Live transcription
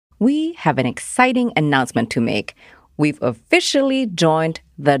we have an exciting announcement to make. We've officially joined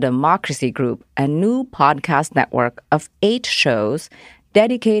the Democracy Group, a new podcast network of 8 shows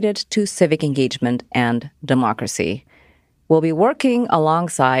dedicated to civic engagement and democracy. We'll be working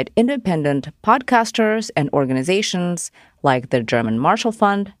alongside independent podcasters and organizations like the German Marshall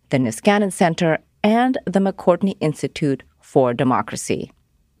Fund, the Niskanen Center, and the McCourtney Institute for Democracy.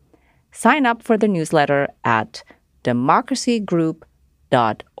 Sign up for the newsletter at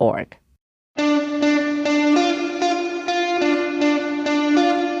democracygroup.org.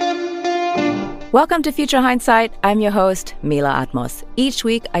 Welcome to Future Hindsight. I'm your host, Mila Atmos. Each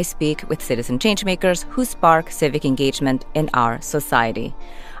week, I speak with citizen changemakers who spark civic engagement in our society.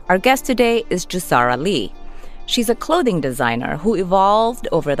 Our guest today is Jussara Lee. She's a clothing designer who evolved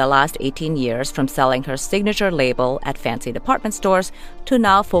over the last 18 years from selling her signature label at fancy department stores to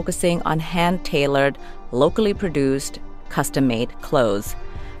now focusing on hand-tailored, locally produced, custom-made clothes.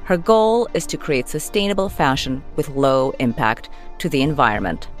 Her goal is to create sustainable fashion with low impact to the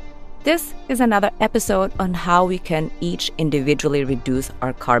environment. This is another episode on how we can each individually reduce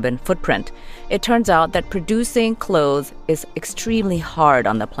our carbon footprint. It turns out that producing clothes is extremely hard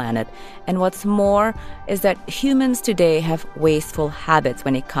on the planet. And what's more is that humans today have wasteful habits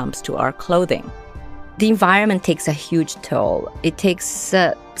when it comes to our clothing. The environment takes a huge toll. It takes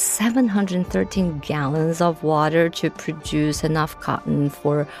 713 gallons of water to produce enough cotton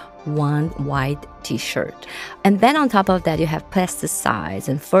for one white t-shirt. And then on top of that, you have pesticides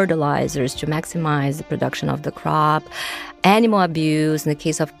and fertilizers to maximize the production of the crop, animal abuse in the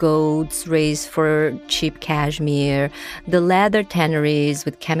case of goats raised for cheap cashmere, the leather tanneries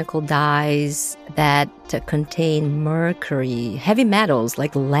with chemical dyes that contain mercury, heavy metals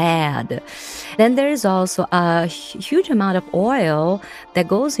like lead. Then there is also a huge amount of oil that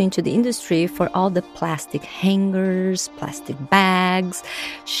goes into the industry for all the plastic hangers, plastic bags,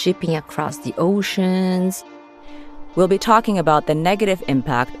 shipping across the oceans. We'll be talking about the negative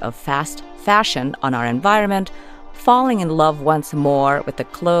impact of fast fashion on our environment, falling in love once more with the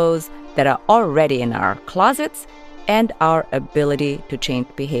clothes that are already in our closets, and our ability to change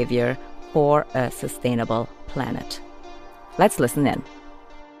behavior for a sustainable planet. Let's listen in.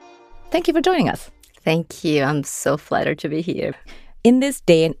 Thank you for joining us. Thank you. I'm so flattered to be here. In this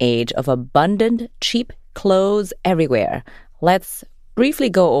day and age of abundant, cheap clothes everywhere, let's briefly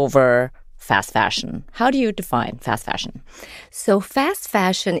go over fast fashion. How do you define fast fashion? So fast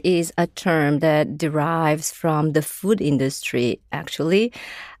fashion is a term that derives from the food industry, actually.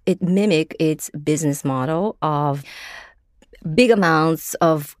 It mimics its business model of big amounts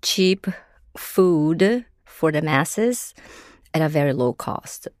of cheap food for the masses at a very low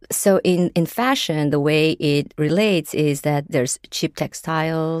cost. So in fashion, the way it relates is that there's cheap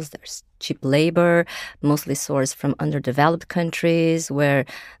textiles, there's cheap labor, mostly sourced from underdeveloped countries where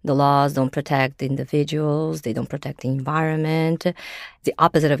the laws don't protect individuals, they don't protect the environment. The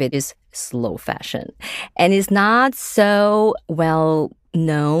opposite of it is slow fashion. And it's not so well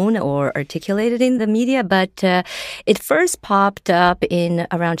known or articulated in the media, but it first popped up in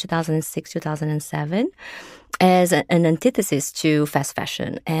around 2006, 2007. As an antithesis to fast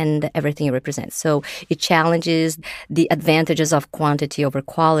fashion and everything it represents. So it challenges the advantages of quantity over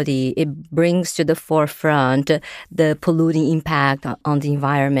quality. It brings to the forefront the polluting impact on the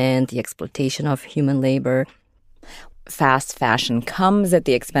environment, the exploitation of human labor. Fast fashion comes at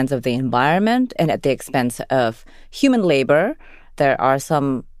the expense of the environment and at the expense of human labor. There are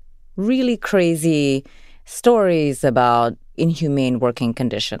some really crazy stories about inhumane working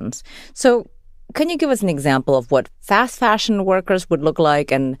conditions. So can you give us an example of what fast fashion workers would look like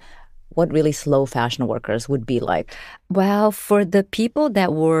and what really slow fashion workers would be like? Well, for the people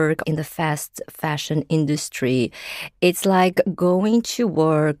that work in the fast fashion industry, it's like going to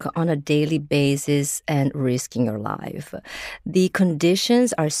work on a daily basis and risking your life. The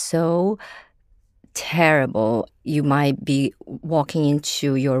conditions are so terrible. You might be walking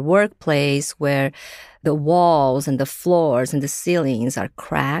into your workplace where the walls and the floors and the ceilings are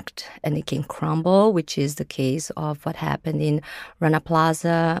cracked and it can crumble, which is the case of what happened in Rana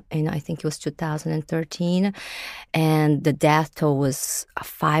Plaza in, I think it was 2013. And the death toll was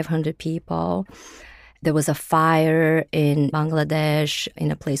 500 people. There was a fire in Bangladesh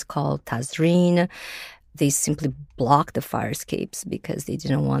in a place called Tazreen. They simply blocked the fire escapes because they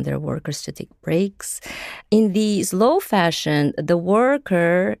didn't want their workers to take breaks. In the slow fashion, the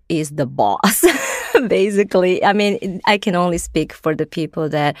worker is the boss, basically. I mean, I can only speak for the people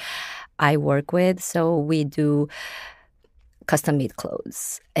that I work with. So we do custom-made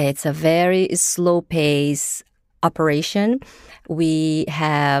clothes. It's a very slow-paced operation. We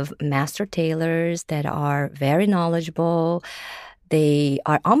have master tailors that are very knowledgeable. They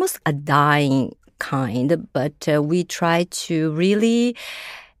are almost a dying kind, but we try to really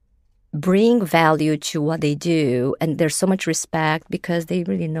bring value to what they do, and there's so much respect because they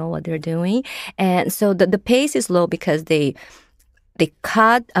really know what they're doing. And so the pace is low because they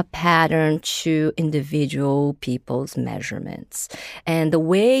cut a pattern to individual people's measurements. And the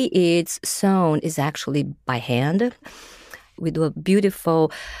way it's sewn is actually by hand. We do a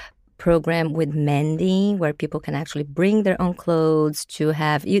beautiful program with mending where people can actually bring their own clothes to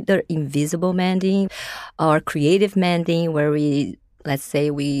have either invisible mending or creative mending where let's say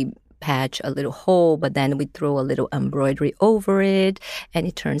we patch a little hole, but then we throw a little embroidery over it and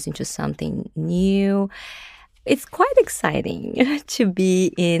it turns into something new. It's quite exciting to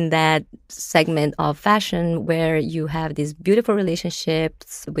be in that segment of fashion where you have these beautiful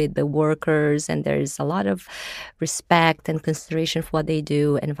relationships with the workers and there's a lot of respect and consideration for what they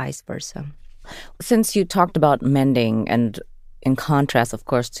do and vice versa. Since you talked about mending and in contrast, of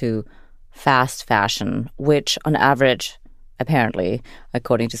course, to fast fashion, which on average, apparently,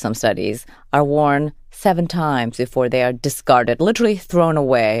 according to some studies, are worn 7 times before they are discarded, literally thrown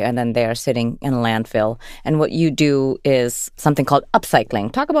away, and then they are sitting in a landfill. And what you do is something called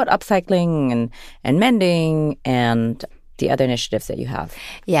upcycling. Talk about upcycling and mending and the other initiatives that you have.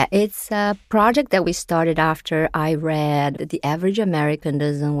 Yeah, it's a project that we started after I read that the average American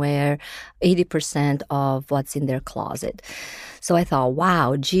doesn't wear 80% of what's in their closet. So I thought,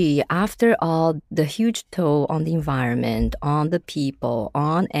 wow, after all the huge toll on the environment, on the people,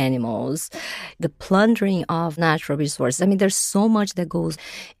 on animals, the plundering of natural resources. I mean, there's so much that goes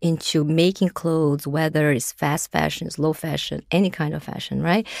into making clothes, whether it's fast fashion, slow fashion, any kind of fashion,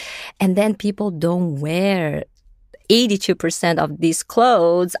 right? And then people don't wear 82% of these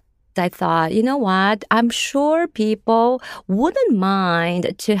clothes. I thought, you know what? I'm sure people wouldn't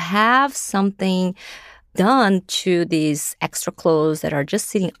mind to have something done to these extra clothes that are just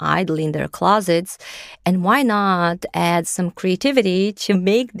sitting idly in their closets. And why not add some creativity to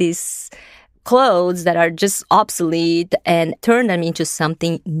make these clothes that are just obsolete and turn them into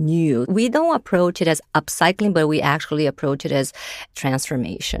something new? We don't approach it as upcycling, but we actually approach it as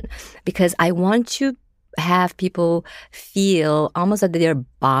transformation because I want to have people feel almost that they're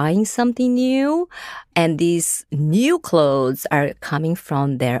buying something new and these new clothes are coming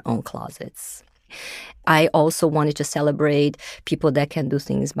from their own closets. I also wanted to celebrate people that can do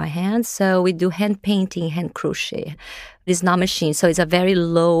things by hand. So we do hand painting, hand crochet. It's not machine. So it's a very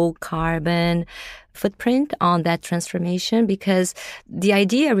low carbon footprint on that transformation because the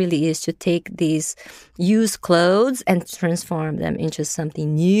idea really is to take these used clothes and transform them into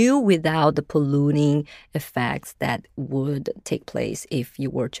something new without the polluting effects that would take place if you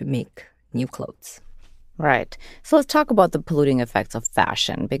were to make new clothes. Right. So let's talk about the polluting effects of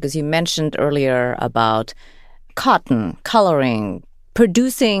fashion, because you mentioned earlier about cotton, coloring,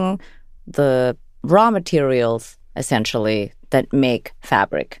 producing the raw materials, essentially, that make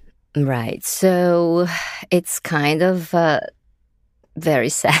fabric. Right. So it's kind of very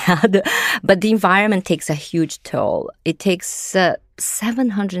sad, but the environment takes a huge toll. It takes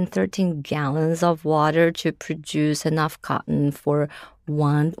 713 gallons of water to produce enough cotton for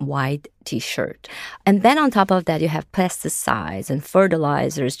one white T-shirt. And then on top of that, you have pesticides and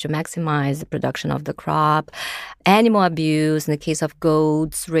fertilizers to maximize the production of the crop, animal abuse in the case of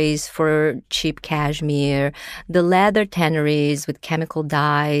goats raised for cheap cashmere, the leather tanneries with chemical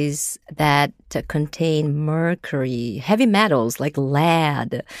dyes that contain mercury, heavy metals like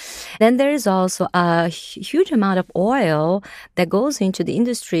lead. Then there is also a huge amount of oil that goes into the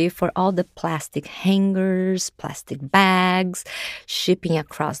industry for all the plastic hangers, plastic bags, shipping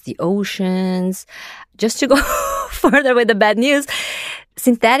across the oceans. Just to go further with the bad news,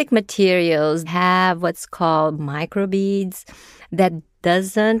 synthetic materials have what's called microbeads that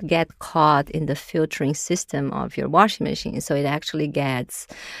doesn't get caught in the filtering system of your washing machine. So it actually gets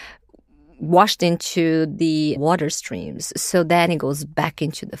washed into the water streams. So then it goes back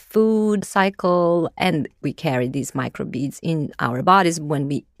into the food cycle, and we carry these microbeads in our bodies when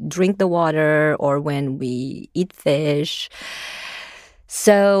we drink the water or when we eat fish.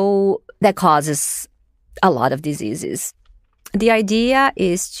 So that causes a lot of diseases. The idea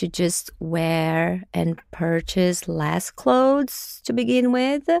is to just wear and purchase less clothes to begin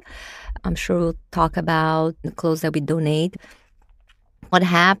with. I'm sure we'll talk about the clothes that we donate. What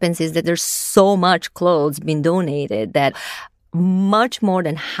happens is that there's so much clothes being donated that much more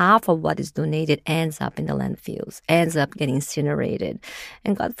than half of what is donated ends up in the landfills, ends up getting incinerated.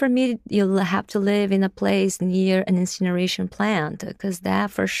 And God forbid you'll have to live in a place near an incineration plant, because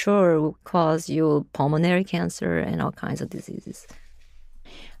that for sure will cause you pulmonary cancer and all kinds of diseases.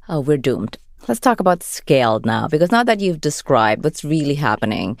 Oh, we're doomed. Let's talk about scale now, because now that you've described what's really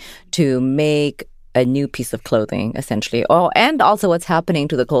happening to make a new piece of clothing, essentially, and also what's happening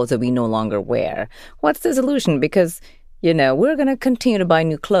to the clothes that we no longer wear, what's the solution? Because, we're going to continue to buy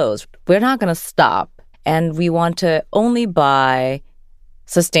new clothes. We're not going to stop. And we want to only buy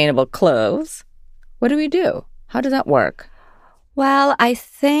sustainable clothes. What do we do? How does that work? Well, I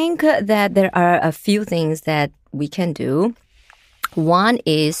think that there are a few things that we can do. One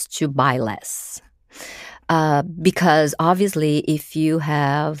is to buy less. Because obviously, if you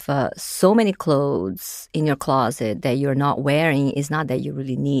have so many clothes in your closet that you're not wearing, it's not that you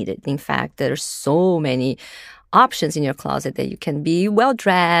really need it. In fact, there's so many options in your closet that you can be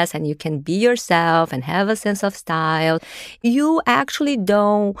well-dressed and you can be yourself and have a sense of style. You actually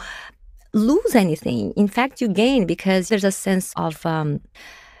don't lose anything. In fact, you gain because there's a sense of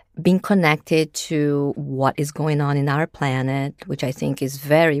being connected to what is going on in our planet, which I think is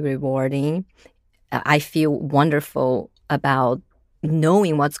very rewarding. I feel wonderful about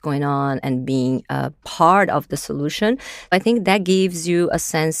knowing what's going on and being a part of the solution. I think that gives you a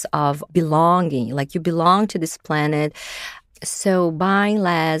sense of belonging, like you belong to this planet. So buying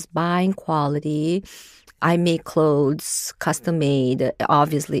less, buying quality. I make clothes custom made.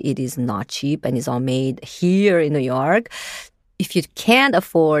 Obviously, it is not cheap and it's all made here in New York. If you can't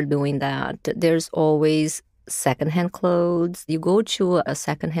afford doing that, there's always secondhand clothes. You go to a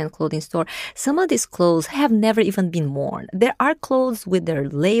secondhand clothing store. Some of these clothes have never even been worn. There are clothes with their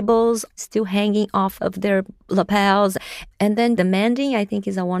labels still hanging off of their lapels. And then the mending, I think,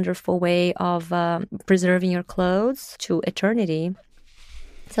 is a wonderful way of preserving your clothes to eternity.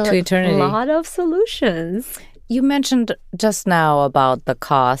 So to eternity. A lot of solutions. You mentioned just now about the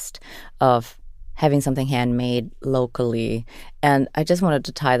cost of having something handmade locally. And I just wanted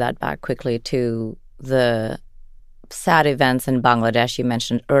to tie that back quickly to the sad events in Bangladesh you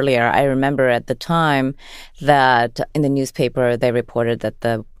mentioned earlier. I remember at the time that in the newspaper, they reported that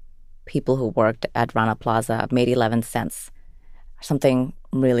the people who worked at Rana Plaza made 11 cents, something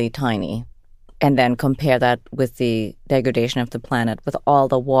really tiny. And then compare that with the degradation of the planet, with all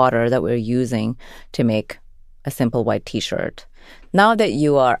the water that we're using to make a simple white T-shirt. Now that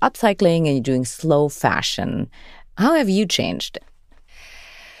you are upcycling and you're doing slow fashion, how have you changed?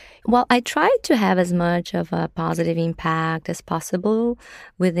 Well, I try to have as much of a positive impact as possible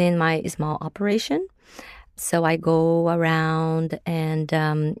within my small operation. So I go around and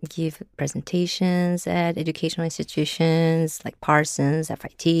give presentations at educational institutions like Parsons,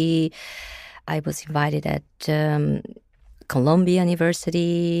 FIT. I was invited at Columbia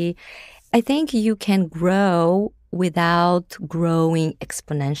University. I think you can grow without growing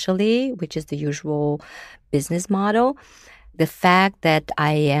exponentially, which is the usual business model. The fact that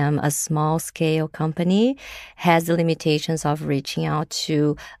I am a small-scale company has the limitations of reaching out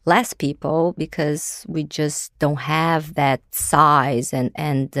to less people because we just don't have that size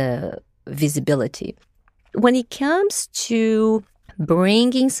and visibility. When it comes to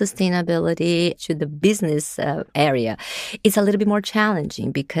bringing sustainability to the business area, it's a little bit more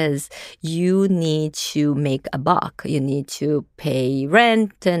challenging because you need to make a buck. You need to pay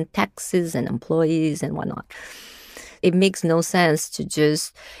rent and taxes and employees and whatnot. It makes no sense to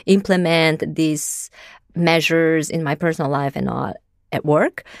just implement these measures in my personal life and not at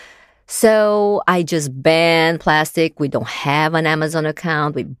work. So I just ban plastic. We don't have an Amazon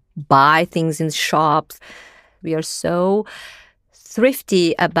account. We buy things in shops. We are so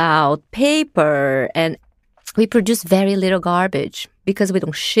thrifty about paper, and we produce very little garbage because we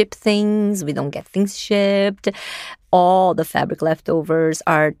don't ship things. We don't get things shipped. All the fabric leftovers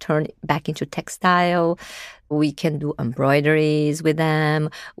are turned back into textile. We can do embroideries with them.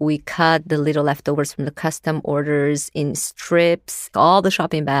 We cut the little leftovers from the custom orders in strips. All the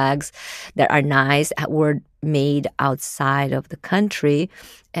shopping bags that are nice were made outside of the country,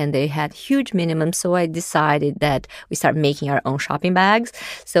 and they had huge minimums. So I decided that we start making our own shopping bags.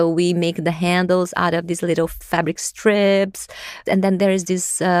 So we make the handles out of these little fabric strips. And then there is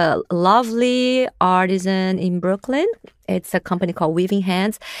this lovely artisan in Brooklyn. It's a company called Weaving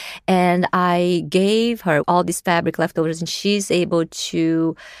Hands. And I gave her all these fabric leftovers, and she's able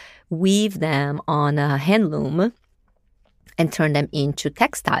to weave them on a hand loom and turn them into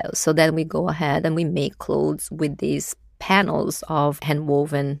textiles. So then we go ahead and we make clothes with these panels of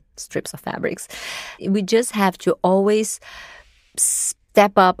hand-woven strips of fabrics. We just have to always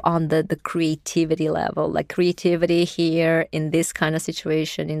step up on the creativity level, like creativity here in this kind of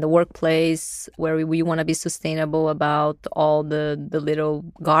situation, in the workplace, where we want to be sustainable about all the little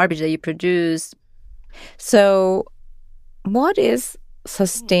garbage that you produce. So what is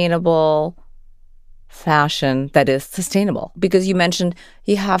sustainable fashion that is sustainable? Because you mentioned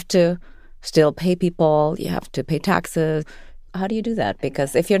you have to still pay people, you have to pay taxes. How do you do that?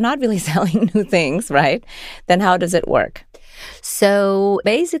 Because if you're not really selling new things, right, then how does it work? So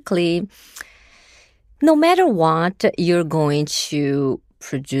basically, no matter what, you're going to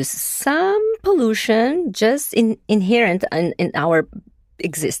produce some pollution just inherent in our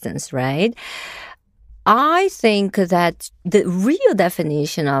existence, right? I think that the real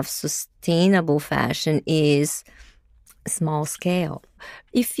definition of sustainable fashion is small scale.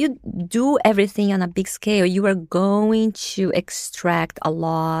 If you do everything on a big scale, you are going to extract a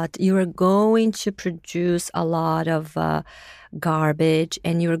lot. You are going to produce a lot of garbage,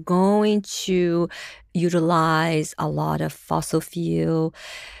 and you're going to utilize a lot of fossil fuel,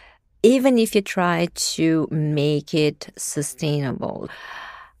 even if you try to make it sustainable.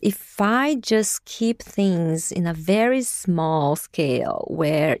 If I just keep things in a very small scale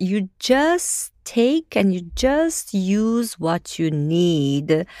where you just take and you just use what you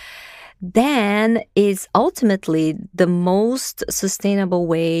need, then it's ultimately the most sustainable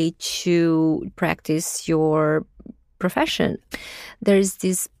way to practice your profession. There's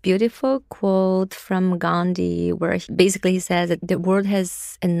this beautiful quote from Gandhi where he says that the world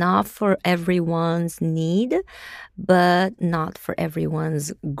has enough for everyone's need, but not for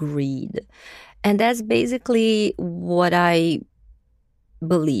everyone's greed. And that's basically what I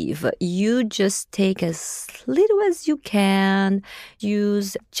believe. You just take as little as you can,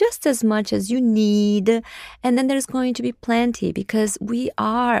 use just as much as you need, and then there's going to be plenty, because we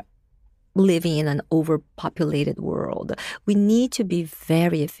are living in an overpopulated world. We need to be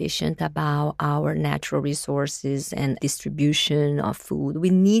very efficient about our natural resources and distribution of food. We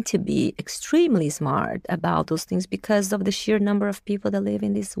need to be extremely smart about those things because of the sheer number of people that live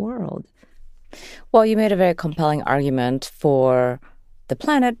in this world. Well, you made a very compelling argument for the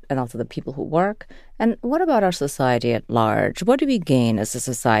planet and also the people who work. And what about our society at large? What do we gain as a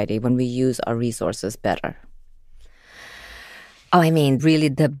society when we use our resources better? Really,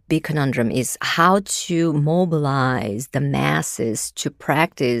 the big conundrum is how to mobilize the masses to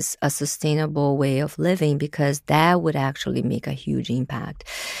practice a sustainable way of living, because that would actually make a huge impact.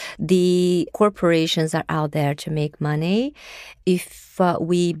 The corporations are out there to make money. If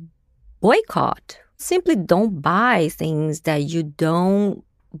we boycott, simply don't buy things that you don't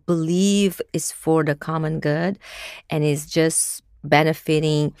believe is for the common good and is just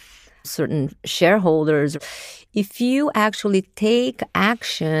benefiting certain shareholders. If you actually take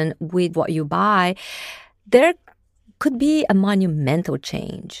action with what you buy, there could be a monumental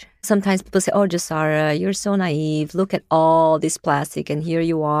change. Sometimes people say, oh, Jussara, you're so naive. Look at all this plastic, and here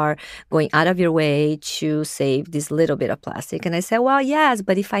you are going out of your way to save this little bit of plastic. And I say, well, yes,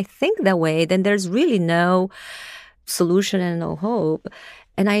 but if I think that way, then there's really no solution and no hope.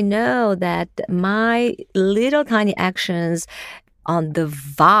 And I know that my little tiny actions on the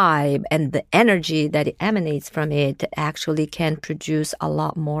vibe and the energy that it emanates from it actually can produce a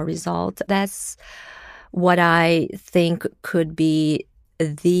lot more results. That's what I think could be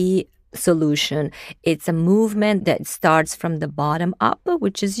the solution. It's a movement that starts from the bottom up,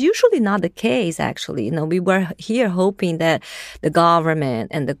 which is usually not the case, actually. We were here hoping that the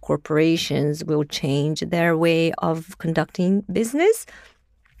government and the corporations will change their way of conducting business.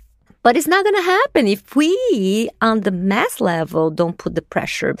 But it's not going to happen if we, on the mass level, don't put the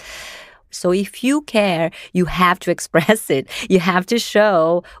pressure. So if you care, you have to express it. You have to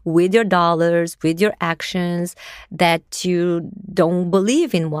show with your dollars, with your actions, that you don't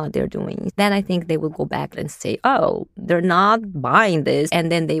believe in what they're doing. Then I think they will go back and say, oh, they're not buying this,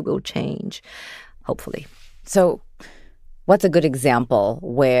 and then they will change, hopefully. So what's a good example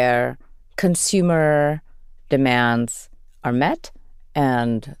where consumer demands are met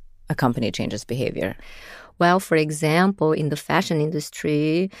and a company changes behavior? Well, for example, in the fashion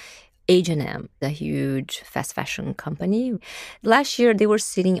industry, H&M, the huge fast fashion company, last year they were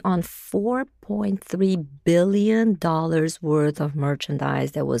sitting on $4.3 billion worth of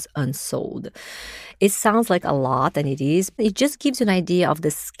merchandise that was unsold. It sounds like a lot, and it is. It just gives you an idea of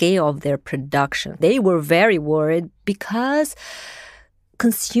the scale of their production. They were very worried because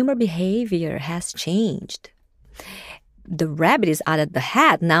consumer behavior has changed. The rabbit is out of the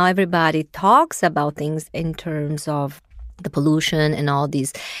hat. Now everybody talks about things in terms of the pollution and all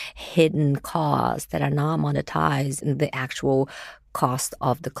these hidden costs that are not monetized in the actual cost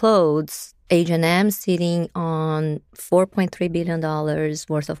of the clothes. H&M sitting on $4.3 billion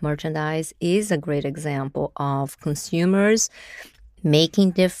worth of merchandise is a great example of consumers making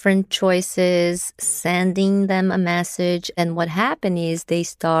different choices, sending them a message. And what happened is they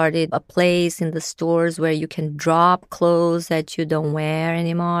started a place in the stores where you can drop clothes that you don't wear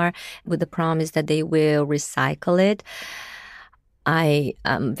anymore with the promise that they will recycle it. I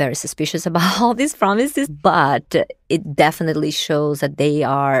am very suspicious about all these promises, but it definitely shows that they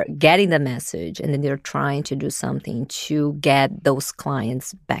are getting the message and then they're trying to do something to get those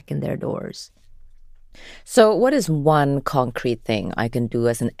clients back in their doors. So what is one concrete thing I can do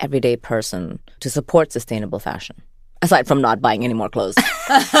as an everyday person to support sustainable fashion? Aside from not buying any more clothes.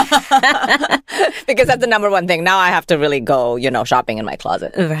 Because that's the number one thing. Now I have to really go, shopping in my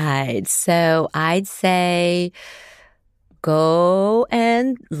closet. Right. So I'd say go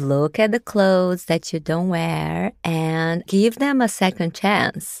and look at the clothes that you don't wear and give them a second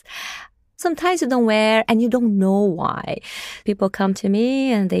chance. Sometimes you don't wear and you don't know why. People come to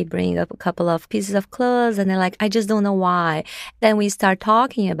me and they bring up a couple of pieces of clothes and they're like, I just don't know why. Then we start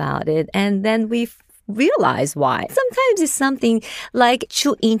talking about it and then we realize why. Sometimes it's something like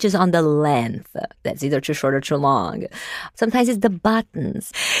 2 inches on the length. That's either too short or too long. Sometimes it's the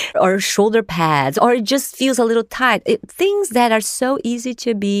buttons or shoulder pads, or it just feels a little tight. Things that are so easy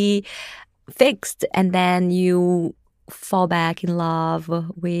to be fixed, and then you fall back in love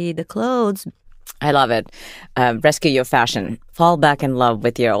with the clothes. I love it. Rescue your fashion. Fall back in love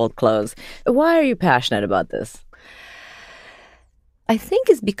with your old clothes. Why are you passionate about this? I think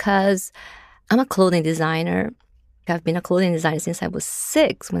it's because I'm a clothing designer. I've been a clothing designer since I was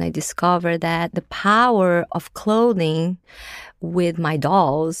 6 when I discovered that the power of clothing with my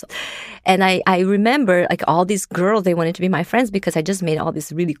dolls. And I remember like all these girls, they wanted to be my friends because I just made all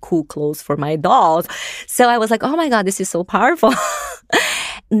these really cool clothes for my dolls. So I was like, oh my God, this is so powerful.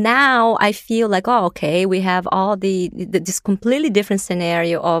 Now I feel like, oh, okay, we have all this completely different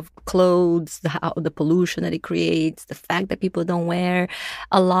scenario of clothes, the pollution that it creates, the fact that people don't wear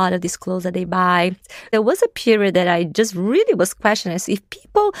a lot of these clothes that they buy. There was a period that I just really was questioning, if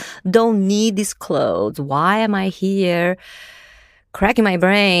people don't need these clothes, why am I here cracking my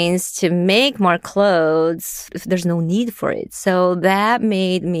brains to make more clothes if there's no need for it? So that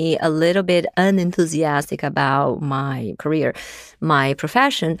made me a little bit unenthusiastic about my career, my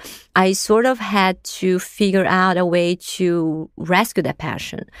profession. I sort of had to figure out a way to rescue that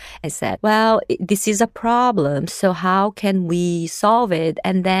passion. I said, well, this is a problem, so how can we solve it?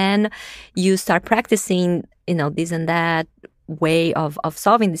 And then you start practicing, this and that way of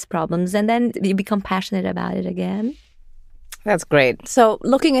solving these problems, and then you become passionate about it again. That's great. So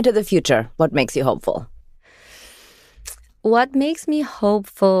looking into the future, what makes you hopeful? What makes me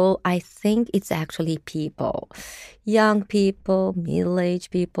hopeful, I think it's actually people. Young people,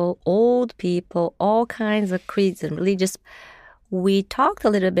 middle-aged people, old people, all kinds of creeds and religions. We talked a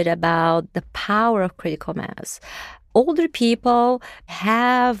little bit about the power of critical mass. Older people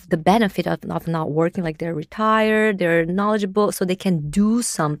have the benefit of not working, like they're retired, they're knowledgeable, so they can do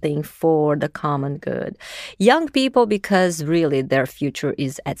something for the common good. Young people, because really their future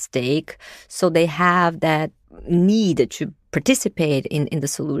is at stake, so they have that need to participate in the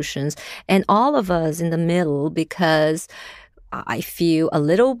solutions. And all of us in the middle, because I feel a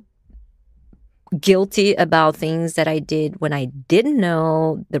little guilty about things that I did when I didn't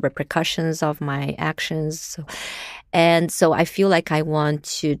know the repercussions of my actions. And so I feel like I want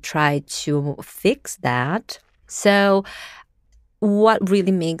to try to fix that. So what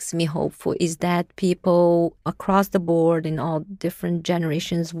really makes me hopeful is that people across the board in all different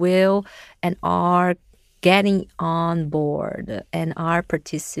generations will and are getting on board and are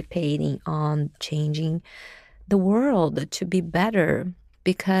participating on changing the world to be better.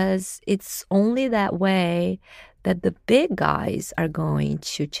 Because it's only that way that the big guys are going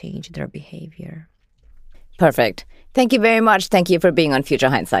to change their behavior. Perfect. Thank you very much. Thank you for being on Future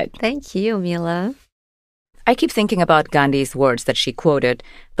Hindsight. Thank you, Mila. I keep thinking about Gandhi's words that she quoted,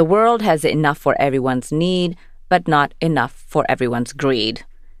 "The world has enough for everyone's need, but not enough for everyone's greed."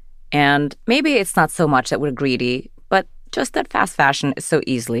 And maybe it's not so much that we're greedy, but just that fast fashion is so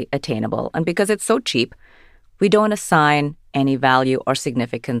easily attainable. And because it's so cheap, we don't assign any value or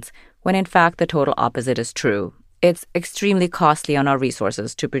significance when in fact the total opposite is true. It's extremely costly on our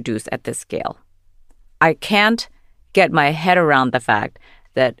resources to produce at this scale. I can't get my head around the fact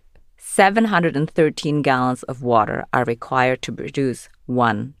that 713 gallons of water are required to produce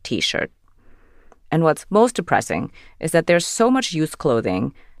one t-shirt. And what's most depressing is that there's so much used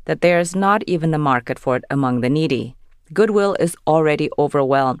clothing that there's not even a market for it among the needy. Goodwill is already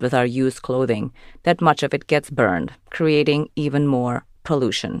overwhelmed with our used clothing, that much of it gets burned, creating even more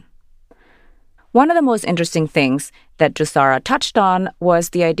pollution. One of the most interesting things that Jussara touched on was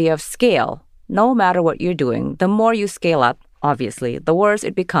the idea of scale. No matter what you're doing, the more you scale up, obviously, the worse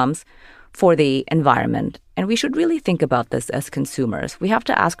it becomes for the environment. And we should really think about this as consumers. We have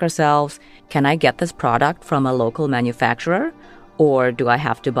to ask ourselves, can I get this product from a local manufacturer? Or do I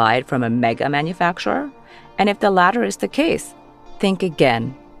have to buy it from a mega manufacturer? And if the latter is the case, think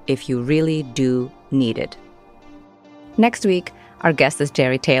again if you really do need it. Next week, our guest is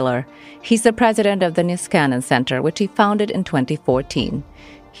Jerry Taylor. He's the president of the Niskanen Center, which he founded in 2014.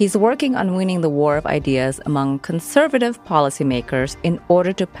 He's working on winning the war of ideas among conservative policymakers in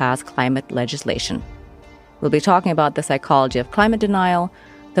order to pass climate legislation. We'll be talking about the psychology of climate denial,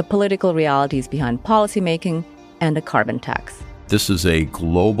 the political realities behind policymaking, and a carbon tax. This is a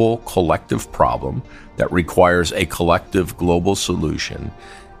global collective problem that requires a collective global solution.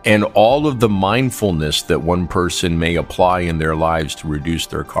 And all of the mindfulness that one person may apply in their lives to reduce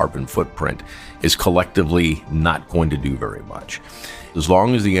their carbon footprint is collectively not going to do very much. As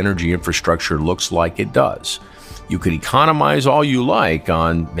long as the energy infrastructure looks like it does, you could economize all you like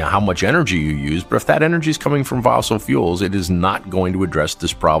on how much energy you use, but if that energy is coming from fossil fuels, it is not going to address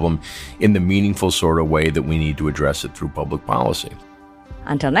this problem in the meaningful sort of way that we need to address it through public policy.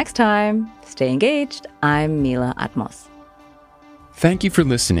 Until next time, stay engaged. I'm Mila Atmos. Thank you for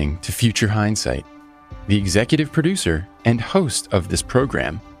listening to Future Hindsight. The executive producer and host of this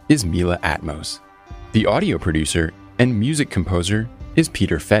program is Mila Atmos. The audio producer and music composer is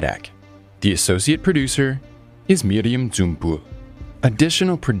Peter Fedak. The associate producer is Miriam Zumbul.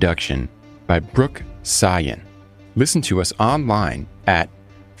 Additional production by Brooke Sayan. Listen to us online at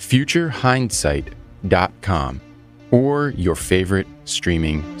futurehindsight.com or your favorite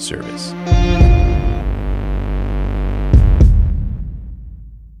streaming service.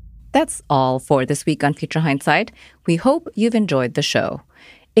 That's all for this week on Future Hindsight. We hope you've enjoyed the show.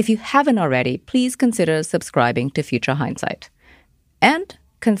 If you haven't already, please consider subscribing to Future Hindsight. And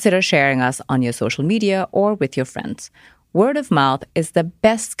consider sharing us on your social media or with your friends. Word of mouth is the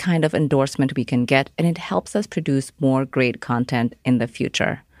best kind of endorsement we can get, and it helps us produce more great content in the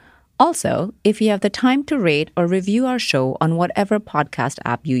future. Also, if you have the time to rate or review our show on whatever podcast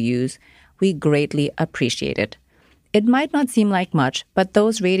app you use, we greatly appreciate it. It might not seem like much, but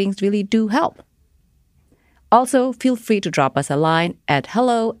those ratings really do help. Also, feel free to drop us a line at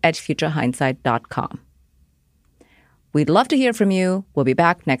hello@futurehindsight.com. We'd love to hear from you. We'll be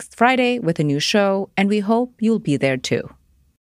back next Friday with a new show, and we hope you'll be there too.